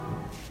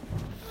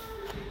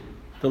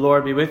The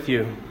Lord be with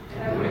you.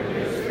 And with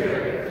your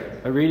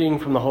spirit. A reading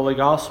from the Holy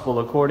Gospel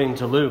according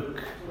to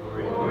Luke.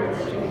 Glory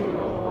to you,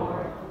 O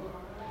Lord.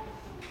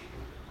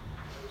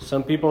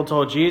 Some people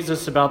told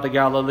Jesus about the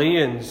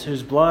Galileans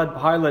whose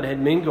blood Pilate had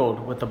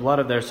mingled with the blood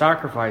of their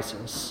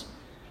sacrifices.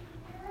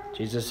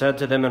 Jesus said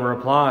to them in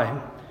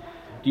reply,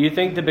 "Do you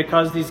think that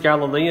because these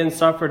Galileans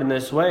suffered in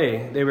this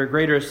way, they were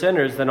greater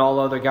sinners than all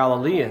other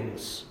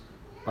Galileans?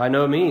 By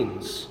no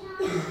means.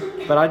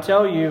 But I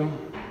tell you,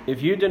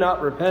 if you do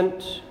not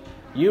repent,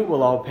 you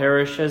will all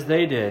perish as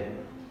they did.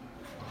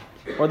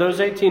 Or those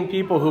 18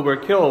 people who were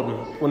killed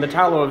when the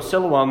Tower of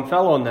Siloam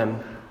fell on them,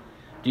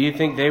 do you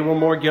think they were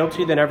more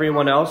guilty than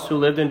everyone else who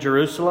lived in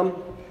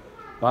Jerusalem?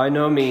 By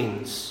no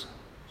means.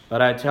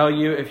 But I tell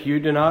you, if you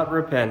do not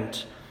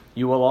repent,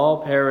 you will all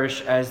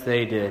perish as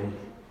they did."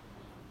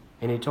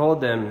 And he told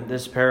them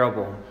this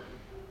parable.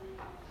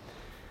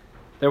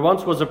 There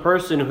once was a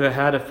person who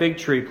had a fig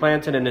tree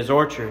planted in his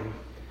orchard.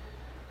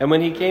 And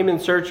when he came in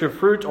search of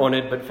fruit on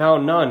it but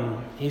found none,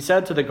 he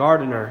said to the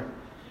gardener,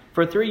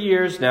 "For 3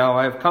 years now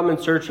I have come in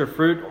search of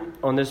fruit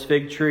on this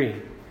fig tree,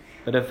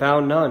 but have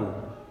found none.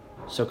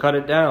 So cut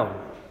it down.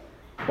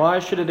 Why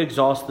should it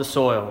exhaust the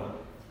soil?"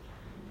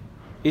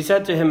 He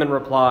said to him in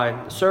reply,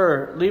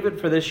 "Sir, leave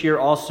it for this year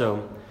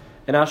also,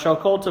 and I shall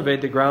cultivate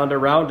the ground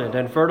around it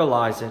and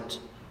fertilize it.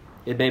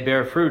 It may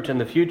bear fruit in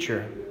the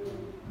future.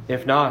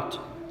 If not,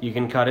 you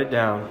can cut it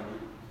down."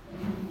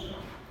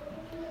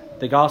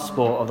 The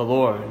Gospel of the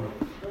Lord.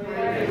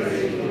 Praise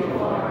to you,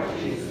 Lord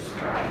Jesus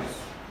Christ.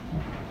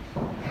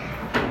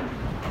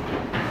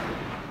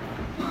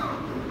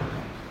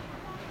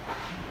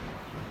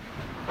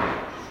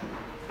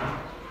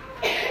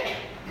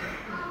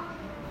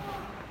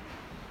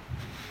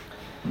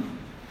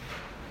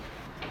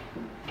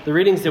 The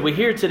readings that we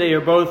hear today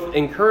are both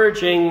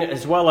encouraging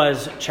as well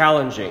as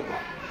challenging.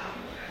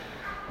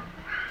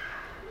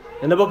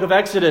 In the book of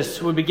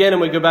Exodus, we begin and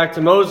we go back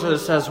to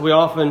Moses, as we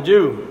often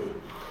do.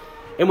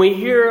 And we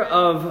hear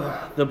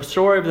of the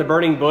story of the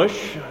burning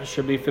bush,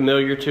 should be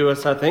familiar to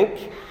us, I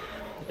think,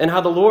 and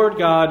how the Lord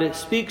God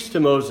speaks to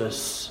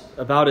Moses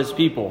about his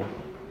people.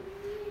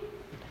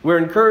 We're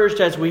encouraged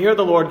as we hear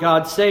the Lord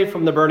God say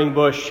from the burning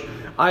bush,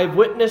 "I have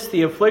witnessed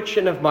the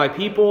affliction of my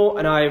people,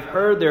 and I have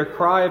heard their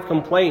cry of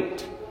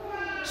complaint.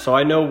 So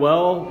I know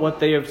well what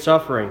they are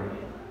suffering.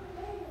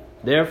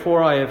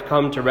 Therefore I have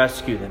come to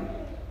rescue them."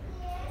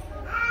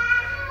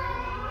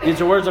 These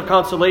are words of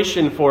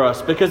consolation for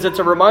us because it's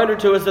a reminder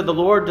to us that the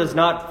Lord does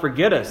not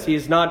forget us. He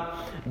is not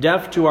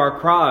deaf to our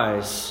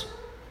cries,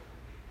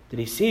 that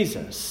He sees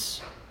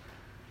us.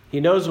 He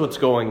knows what's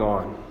going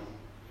on.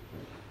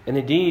 And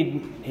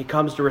indeed, He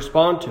comes to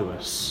respond to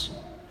us.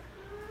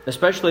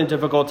 Especially in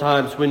difficult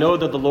times, we know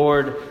that the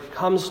Lord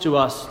comes to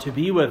us to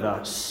be with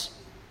us.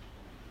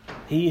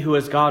 He who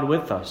is God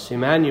with us,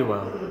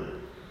 Emmanuel.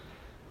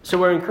 So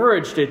we're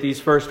encouraged at these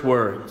first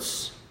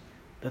words,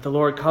 that the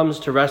Lord comes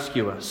to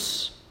rescue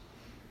us.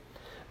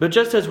 But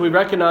just as we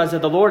recognize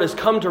that the Lord has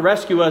come to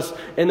rescue us,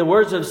 in the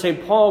words of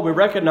St. Paul, we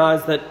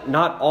recognize that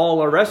not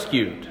all are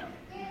rescued.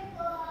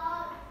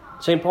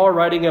 St. Paul,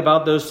 writing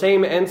about those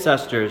same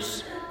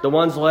ancestors, the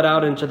ones led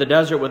out into the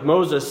desert with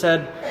Moses,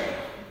 said,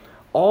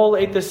 "All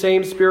ate the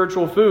same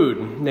spiritual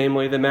food,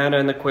 namely the manna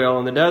and the quail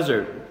in the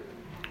desert.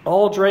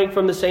 All drank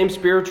from the same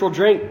spiritual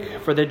drink,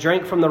 for they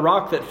drank from the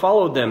rock that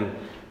followed them,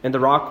 and the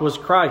rock was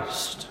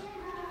Christ."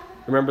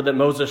 Remember that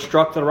Moses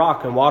struck the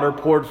rock and water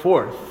poured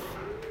forth.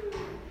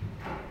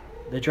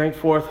 They drank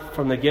forth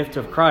from the gift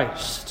of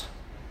Christ.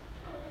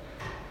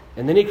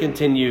 And then he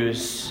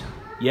continues,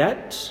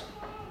 "Yet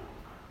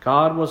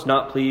God was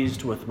not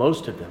pleased with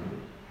most of them."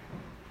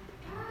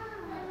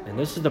 And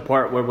this is the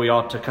part where we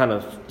ought to kind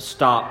of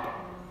stop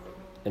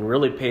and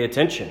really pay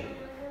attention.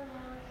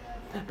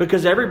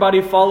 Because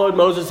everybody followed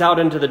Moses out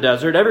into the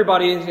desert.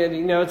 Everybody,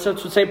 that's what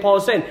St. Paul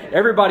is saying.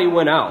 Everybody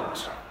went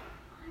out.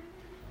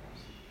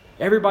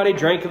 Everybody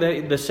drank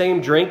the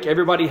same drink.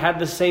 Everybody had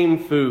the same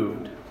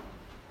food.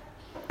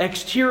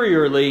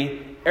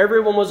 Exteriorly,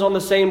 everyone was on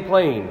the same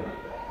plane.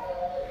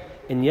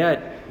 And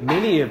yet,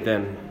 many of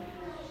them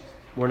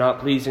were not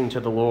pleasing to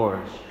the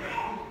Lord.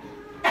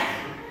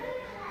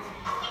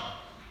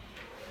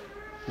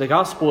 The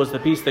gospel is the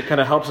piece that kind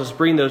of helps us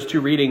bring those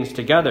two readings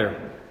together.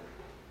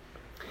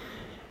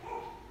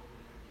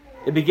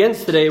 It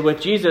begins today with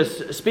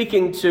Jesus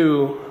speaking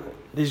to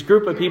this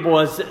group of people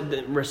as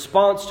a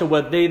response to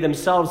what they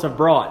themselves have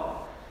brought.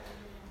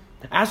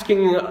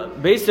 Asking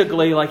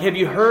basically, have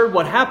you heard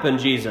what happened,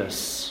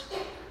 Jesus?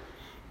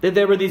 That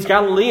there were these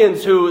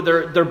Galileans who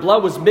their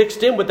blood was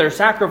mixed in with their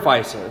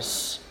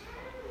sacrifices.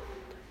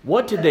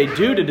 What did they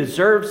do to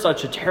deserve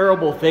such a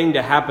terrible thing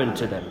to happen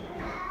to them?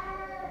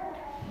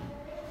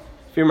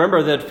 If you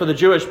remember that for the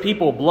Jewish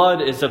people,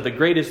 blood is of the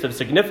greatest of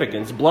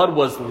significance. Blood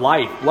was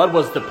life. Blood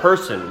was the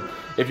person.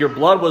 If your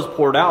blood was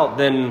poured out,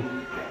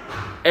 then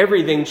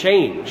everything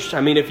changed.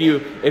 I mean, if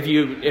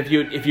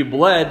you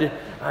bled,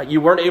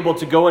 You weren't able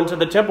to go into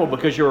the temple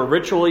because you were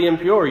ritually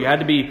impure. You had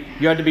to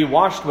be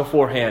washed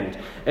beforehand.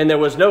 And there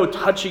was no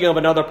touching of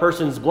another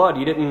person's blood.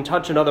 You didn't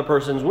touch another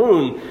person's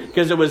wound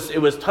because it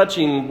was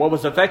touching what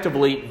was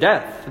effectively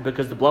death,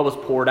 because the blood was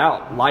poured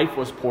out. Life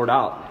was poured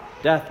out.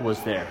 Death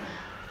was there.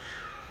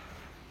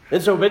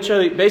 And so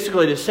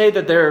basically to say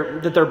that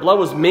their blood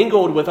was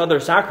mingled with other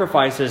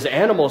sacrifices,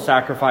 animal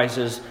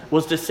sacrifices,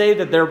 was to say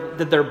that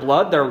their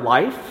blood, their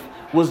life,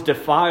 was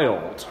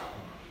defiled.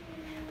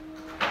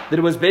 That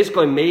it was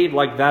basically made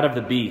like that of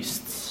the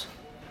beasts.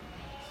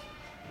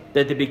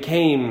 That they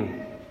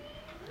became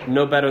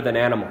no better than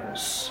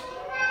animals.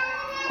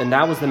 And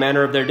that was the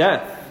manner of their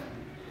death.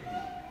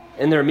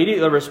 And their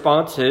immediate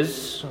response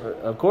is,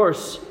 of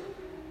course,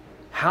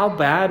 how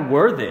bad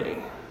were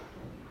they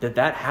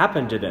that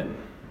happened to them?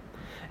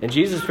 And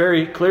Jesus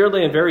very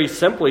clearly and very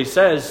simply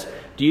says,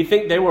 do you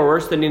think they were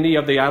worse than any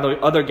of the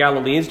other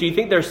Galileans? Do you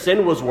think their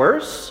sin was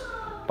worse?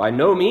 By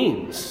no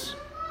means.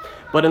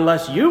 But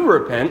unless you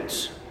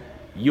repent,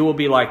 you will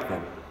be like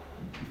them.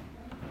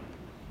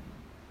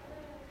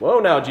 Whoa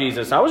now,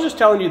 Jesus, I was just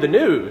telling you the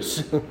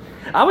news.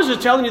 I was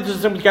just telling you that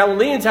some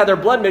Galileans had their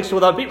blood mixed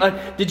with other people.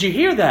 Did you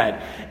hear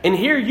that? And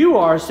here you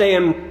are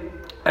saying,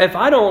 if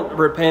I don't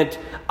repent,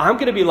 I'm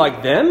going to be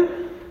like them?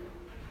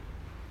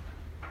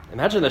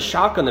 Imagine the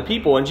shock on the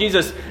people. And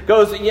Jesus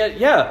goes,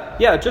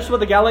 yeah, just with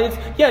the Galileans.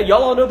 Yeah,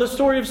 y'all all know the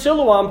story of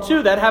Siloam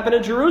too. That happened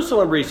in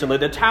Jerusalem recently.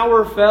 The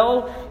tower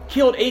fell,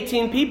 killed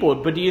 18 people.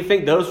 But do you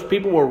think those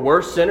people were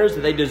worse sinners,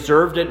 that they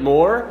deserved it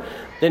more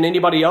than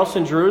anybody else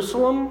in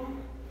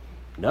Jerusalem?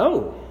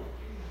 No.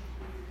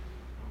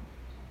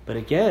 But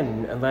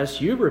again, unless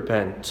you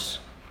repent,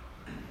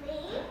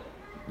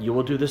 you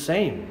will do the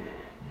same.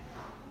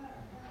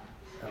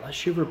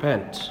 Unless you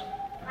repent.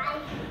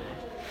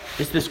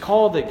 It's this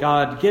call that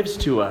God gives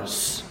to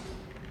us,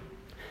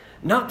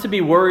 not to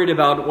be worried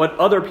about what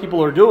other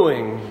people are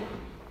doing,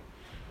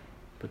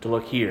 but to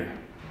look here.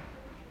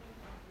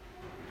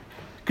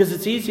 Because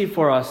it's easy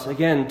for us,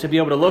 again, to be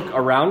able to look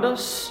around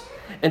us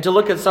and to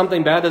look at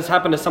something bad that's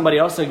happened to somebody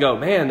else and go,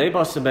 man, they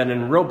must have been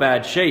in real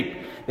bad shape.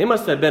 They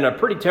must have been a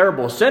pretty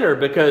terrible sinner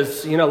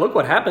because, look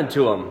what happened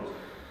to them.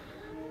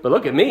 But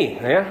look at me,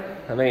 yeah?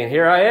 I mean,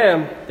 here I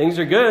am. Things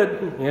are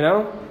good,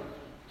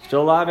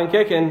 still alive and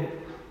kicking.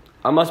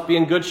 I must be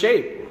in good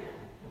shape.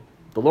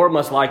 The Lord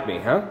must like me,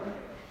 huh?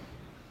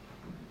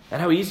 And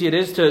how easy it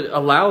is to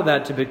allow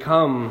that to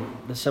become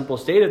the simple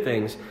state of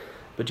things.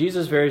 But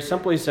Jesus very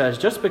simply says,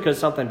 just because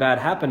something bad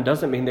happened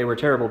doesn't mean they were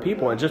terrible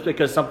people. And just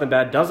because something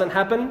bad doesn't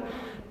happen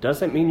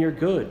doesn't mean you're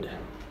good.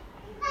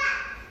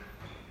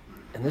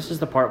 And this is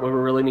the part where we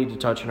really need to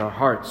touch in our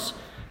hearts.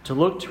 To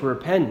look to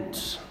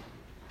repent.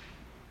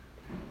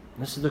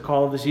 This is the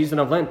call of the season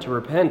of Lent, to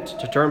repent,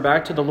 to turn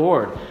back to the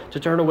Lord, to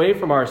turn away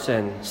from our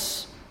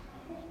sins.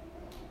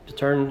 To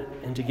turn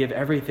and to give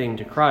everything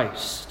to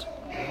Christ.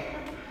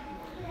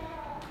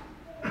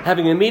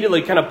 Having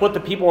immediately kind of put the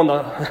people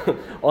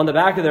on the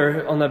back of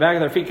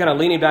their feet, kind of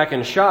leaning back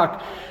in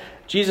shock,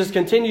 Jesus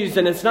continues,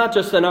 and it's not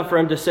just enough for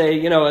him to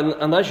say,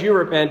 unless you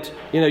repent,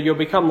 you'll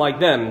become like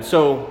them.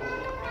 So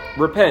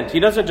repent. He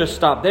doesn't just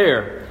stop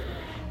there.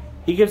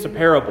 He gives a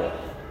parable,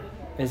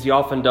 as he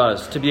often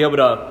does, to be able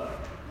to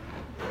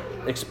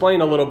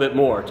explain a little bit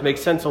more, to make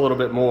sense a little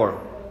bit more.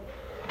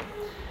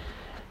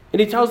 And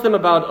he tells them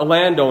about a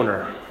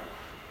landowner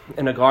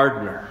and a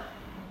gardener.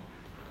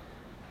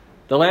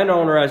 The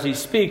landowner, as he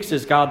speaks,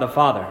 is God the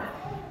Father.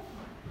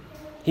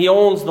 He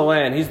owns the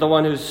land. He's the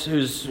one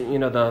who's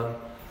the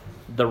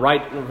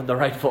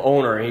rightful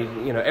owner.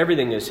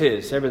 Everything is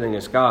his. Everything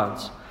is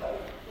God's.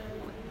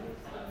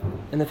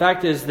 And the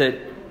fact is that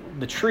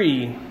the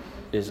tree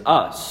is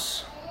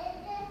us.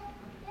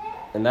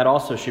 And that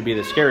also should be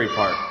the scary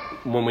part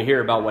when we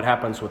hear about what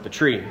happens with the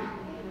tree.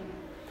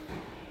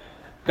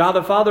 God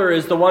the Father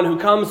is the one who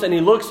comes and he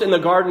looks in the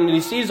garden and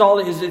he sees all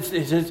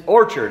his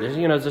orchard.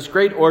 It's this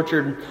great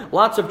orchard,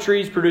 lots of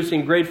trees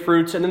producing great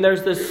fruits. And then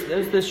there's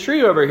this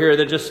tree over here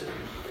that just,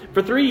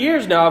 for 3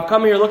 years now, I've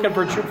come here looking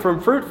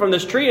for fruit from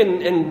this tree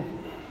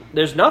and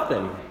there's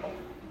nothing.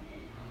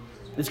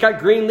 It's got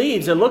green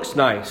leaves. It looks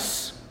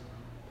nice.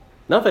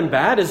 Nothing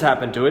bad has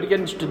happened to it.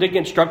 It didn't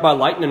get struck by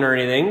lightning or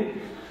anything.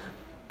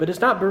 But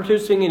it's not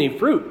producing any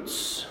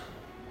fruits.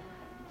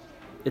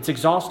 It's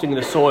exhausting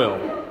the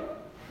soil.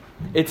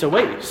 It's a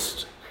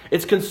waste.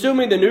 It's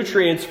consuming the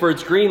nutrients for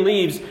its green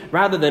leaves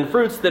rather than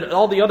fruits that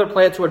all the other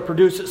plants would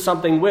produce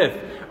something with.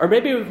 Or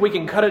maybe if we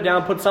can cut it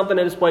down, put something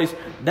in its place,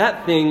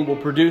 that thing will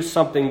produce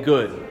something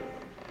good.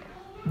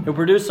 It will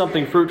produce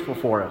something fruitful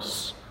for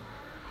us.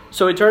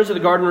 So he turns to the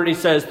gardener and he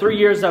says, 3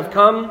 years have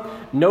come,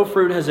 no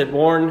fruit has it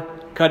borne,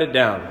 cut it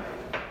down.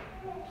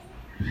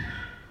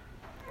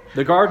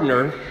 The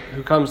gardener,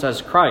 who comes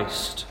as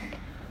Christ,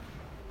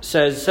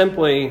 says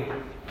simply,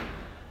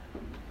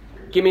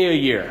 give me a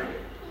year.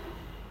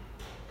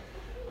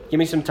 Give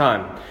me some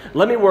time.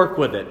 Let me work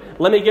with it.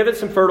 Let me give it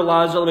some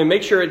fertilizer. Let me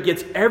make sure it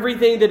gets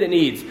everything that it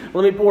needs.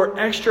 Let me pour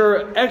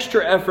extra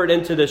effort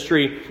into this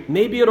tree.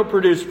 Maybe it'll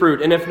produce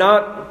fruit. And if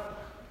not,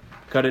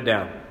 cut it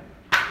down.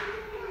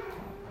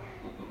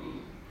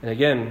 And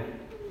again,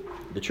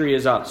 The tree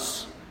is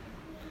us.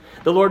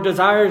 The Lord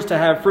desires to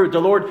have fruit.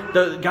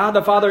 God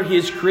the Father, He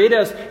has created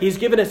us. He's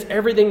given us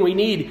everything we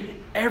need,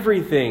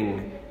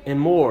 everything and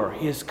more.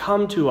 He has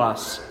come to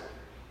us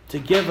to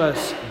give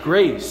us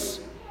grace,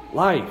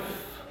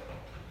 life.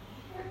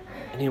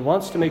 And He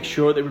wants to make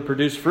sure that we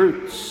produce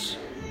fruits.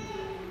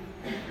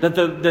 That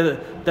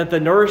the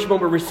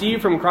nourishment we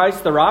receive from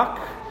Christ the rock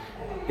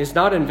is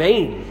not in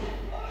vain.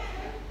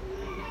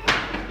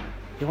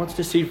 He wants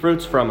to see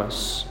fruits from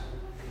us.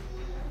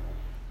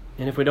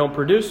 And if we don't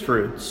produce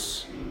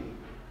fruits,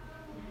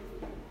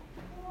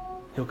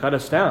 He'll cut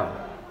us down.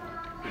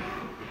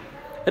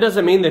 It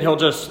doesn't mean that He'll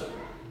just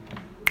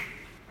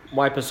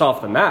wipe us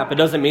off the map. It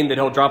doesn't mean that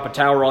He'll drop a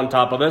tower on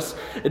top of us.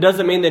 It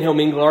doesn't mean that He'll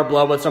mingle our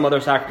blood with some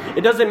other sacrifice.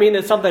 It doesn't mean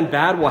that something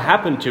bad will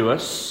happen to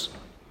us.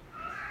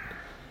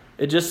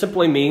 It just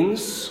simply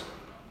means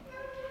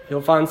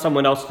He'll find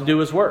someone else to do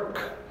His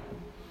work.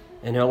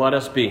 And He'll let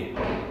us be.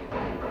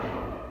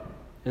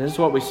 And this is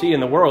what we see in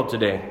the world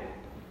today.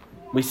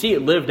 We see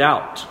it lived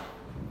out.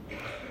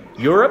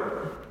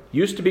 Europe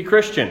used to be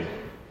Christian.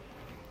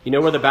 You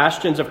know where the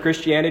bastions of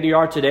Christianity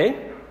are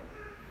today?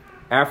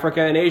 Africa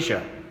and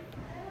Asia.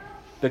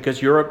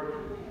 Because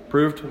Europe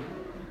proved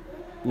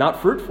not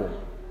fruitful.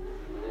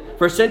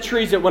 For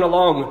centuries it went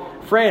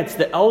along. France,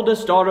 the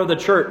eldest daughter of the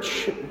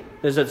church,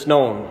 as it's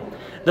known.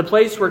 The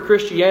place where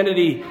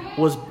Christianity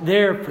was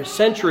there for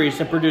centuries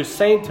and produced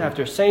saint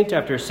after saint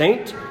after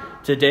saint.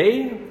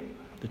 Today,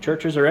 the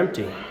churches are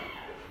empty.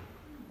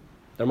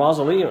 The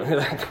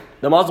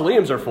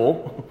mausoleums are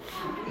full.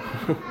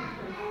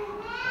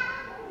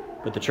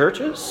 But the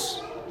churches,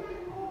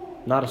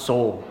 not a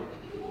soul.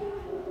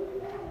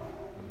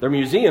 They're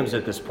museums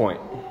at this point,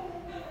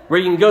 where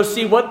you can go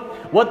see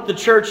what the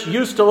church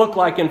used to look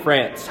like in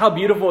France. How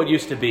beautiful it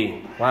used to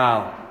be.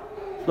 Wow.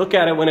 Look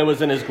at it when it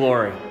was in its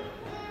glory.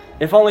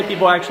 If only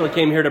people actually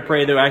came here to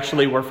pray that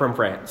actually were from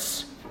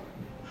France.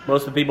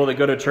 Most of the people that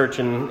go to church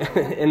in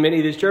many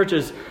of these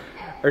churches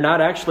are not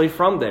actually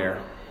from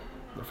there.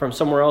 They're from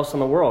somewhere else in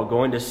the world,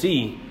 going to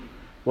see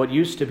what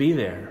used to be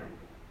there.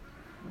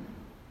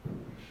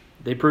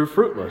 They proved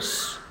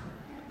fruitless.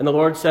 And the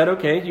Lord said,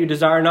 okay, you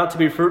desire not to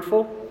be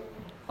fruitful?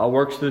 I'll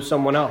work through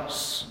someone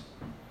else.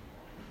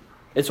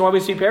 It's why we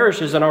see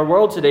parishes in our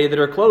world today that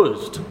are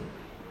closed.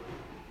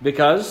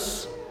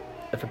 Because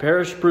if a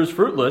parish proves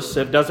fruitless,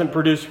 if it doesn't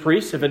produce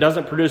priests, if it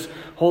doesn't produce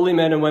holy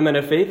men and women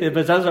of faith, if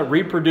it doesn't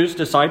reproduce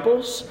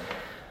disciples,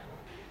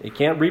 it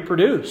can't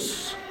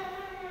reproduce.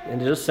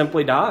 And it just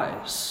simply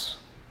dies.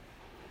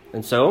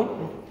 And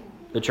so,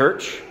 the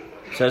church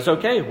says,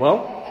 okay,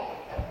 well,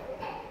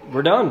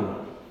 we're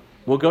done.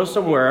 We'll go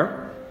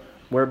somewhere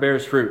where it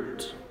bears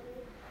fruit.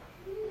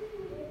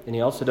 And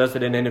He also does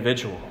it in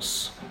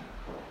individuals.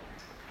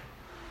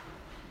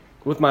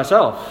 With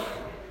myself,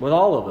 with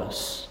all of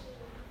us.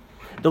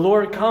 The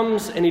Lord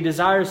comes and He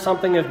desires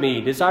something of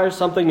me, desires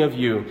something of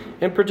you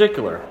in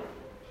particular.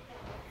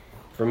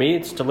 For me,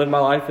 it's to live my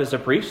life as a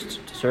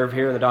priest, to serve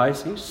here in the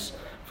diocese.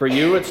 For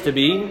you, it's to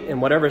be in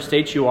whatever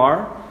state you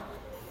are,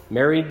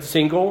 married,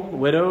 single,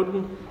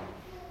 widowed,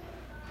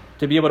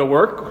 to be able to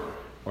work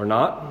or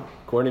not,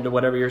 according to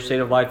whatever your state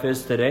of life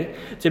is today,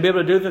 to be able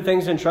to do the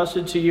things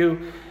entrusted to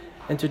you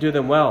and to do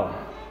them well.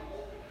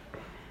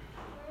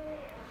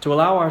 To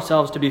allow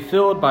ourselves to be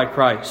filled by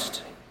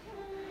Christ,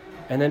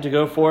 and then to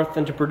go forth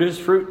and to produce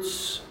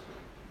fruits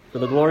for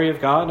the glory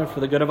of God and for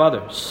the good of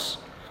others.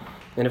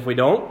 And if we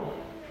don't,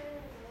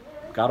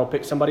 God will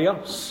pick somebody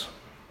else.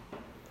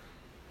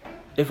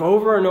 If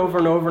over and over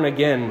and over and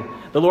again,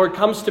 the Lord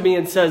comes to me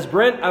and says,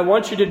 Brent, I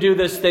want you to do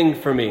this thing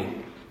for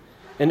me.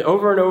 And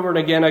over and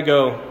again I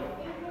go,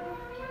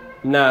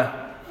 nah,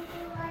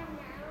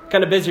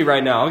 kind of busy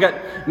right now. I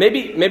got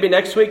maybe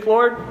next week,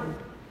 Lord,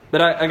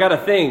 but I got a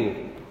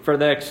thing for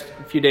the next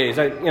few days.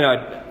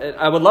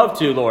 I would love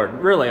to, Lord,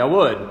 really, I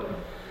would.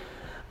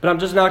 But I'm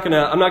not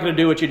gonna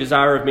do what you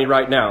desire of me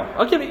right now.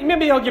 I'll give you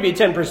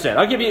 10%.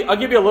 I'll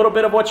give you a little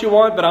bit of what you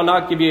want, but I'll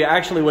not give you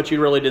actually what you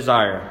really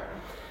desire.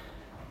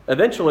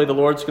 Eventually the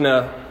Lord's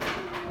gonna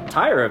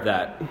tire of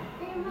that.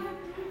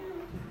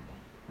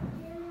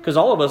 Because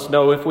all of us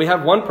know if we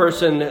have one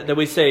person that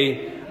we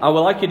say, I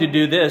would like you to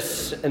do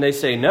this, and they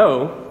say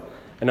no,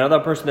 and another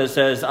person that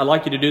says, I'd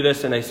like you to do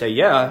this, and they say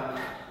yeah,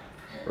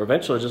 we're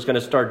eventually just going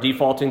to start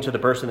defaulting to the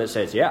person that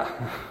says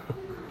yeah.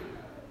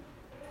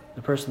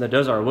 The person that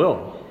does our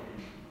will.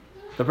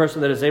 The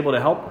person that is able to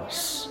help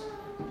us.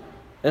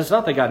 And it's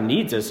not that God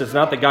needs us. It's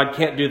not that God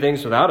can't do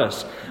things without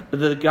us. But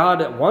that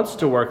God wants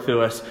to work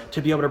through us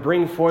to be able to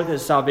bring forth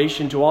His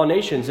salvation to all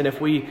nations. And if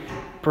we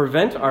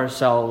prevent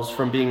ourselves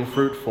from being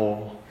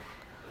fruitful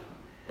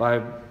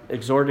by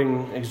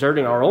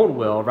exerting our own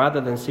will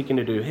rather than seeking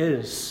to do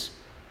His,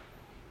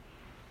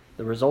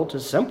 the result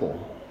is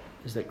simple,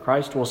 is that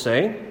Christ will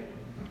say,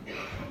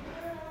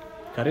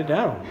 cut it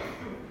down.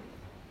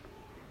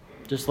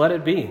 Just let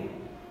it be.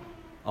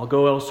 I'll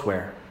go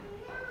elsewhere.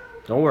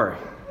 Don't worry.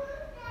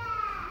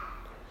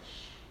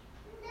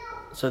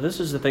 So this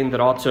is the thing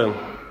that ought to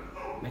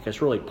make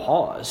us really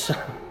pause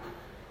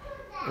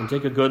and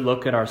take a good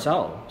look at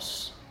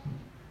ourselves.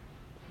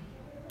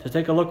 to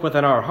take a look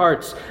within our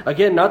hearts.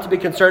 Again, not to be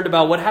concerned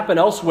about what happened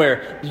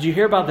elsewhere. Did you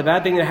hear about the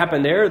bad thing that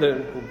happened there?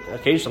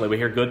 Occasionally we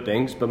hear good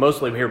things, but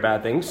mostly we hear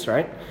bad things,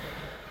 right?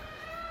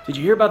 Did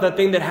you hear about that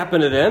thing that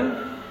happened to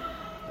them?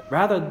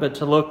 Rather, but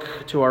to look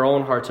to our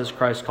own hearts as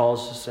Christ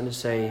calls us and to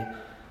say,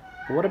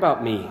 what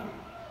about me?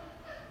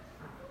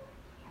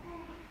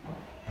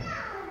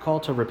 Call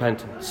to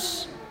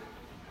repentance.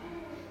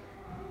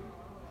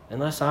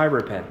 Unless I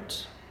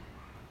repent,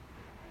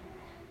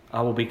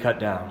 I will be cut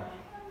down.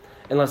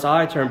 Unless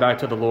I turn back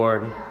to the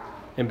Lord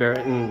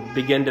and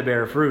begin to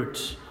bear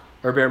fruit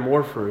or bear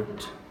more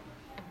fruit,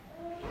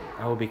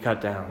 I will be cut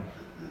down.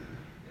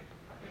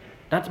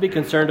 Not to be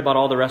concerned about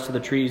all the rest of the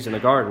trees in the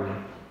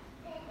garden,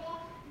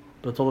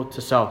 but to look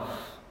to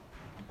self.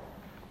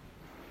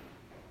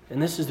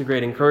 And this is the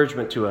great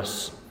encouragement to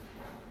us,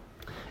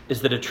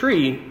 is that a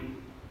tree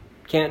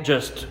can't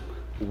just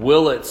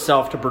will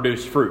itself to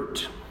produce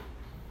fruit.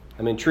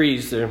 I mean,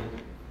 trees,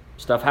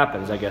 stuff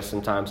happens, I guess,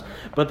 sometimes.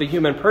 But the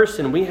human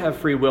person, we have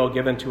free will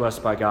given to us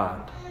by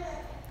God.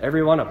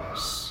 Every one of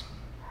us.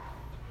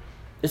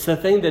 It's the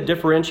thing that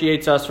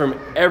differentiates us from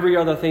every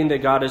other thing that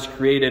God has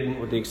created,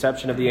 with the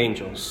exception of the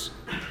angels.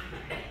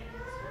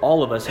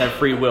 All of us have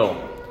free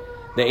will.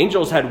 The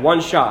angels had one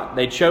shot.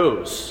 They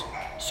chose,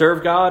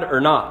 serve God or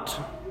not.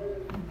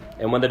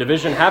 And when the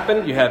division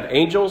happened, you have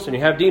angels and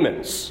you have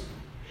demons.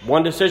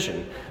 One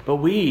decision. But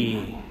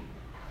we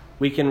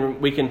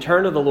can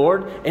turn to the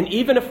Lord, and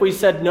even if we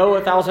said no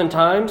 1,000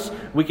 times,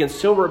 we can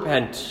still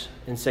repent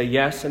and say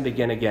yes and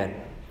begin again.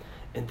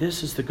 And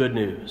this is the good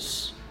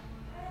news,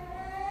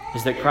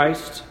 is that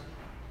Christ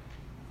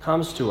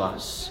comes to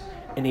us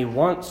and he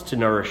wants to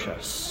nourish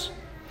us.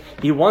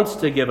 He wants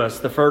to give us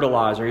the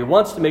fertilizer. He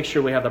wants to make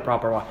sure we have the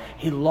proper water.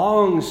 He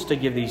longs to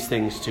give these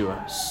things to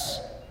us.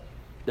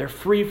 They're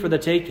free for the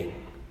taking.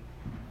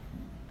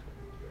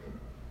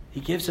 He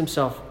gives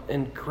himself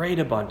in great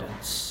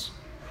abundance.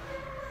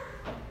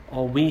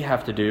 All we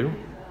have to do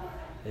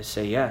is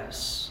say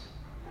yes.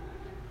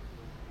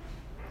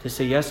 To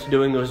say yes to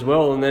doing his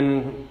will and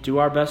then do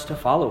our best to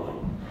follow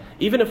him.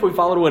 Even if we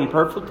follow him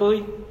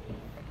imperfectly,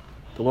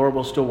 the Lord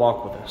will still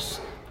walk with us.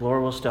 The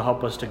Lord will still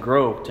help us to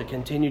grow, to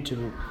continue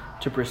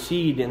to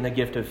proceed in the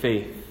gift of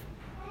faith.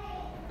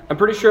 I'm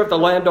pretty sure if the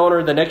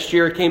landowner the next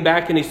year came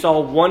back and he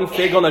saw one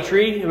fig on the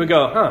tree, he would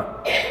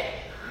go,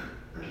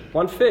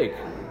 one fig.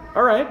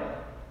 All right.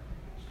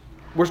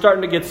 We're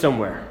starting to get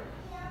somewhere.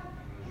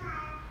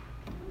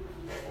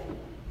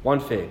 One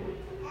fig.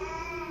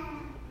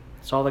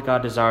 It's all that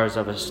God desires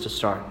of us to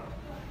start.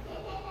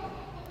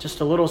 Just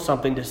a little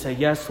something to say,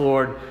 yes,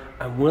 Lord,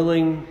 I'm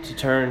willing to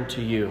turn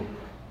to you.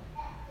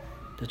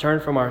 To turn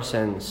from our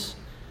sins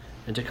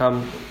and to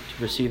come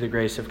to receive the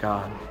grace of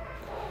God.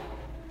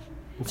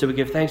 And so we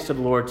give thanks to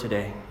the Lord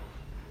today,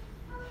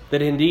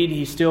 that indeed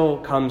he still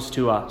comes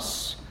to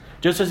us.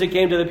 Just as he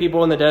came to the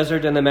people in the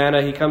desert and the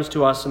manna, he comes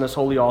to us in this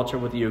holy altar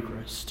with the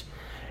Eucharist.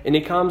 And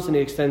he comes and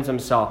he extends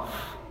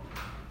himself,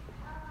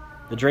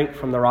 the drink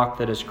from the rock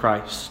that is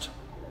Christ.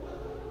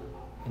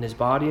 In his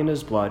body and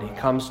his blood, he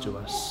comes to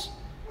us.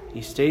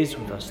 He stays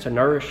with us to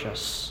nourish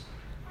us.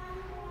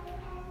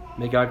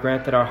 May God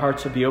grant that our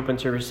hearts would be open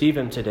to receive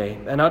him today.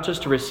 And not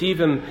just to receive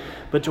him,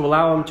 but to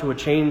allow him to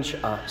change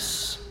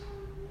us.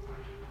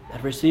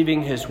 That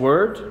receiving his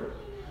word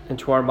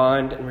into our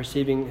mind and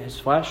receiving his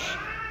flesh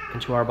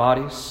into our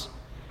bodies,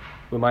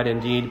 we might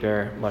indeed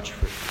bear much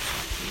fruit.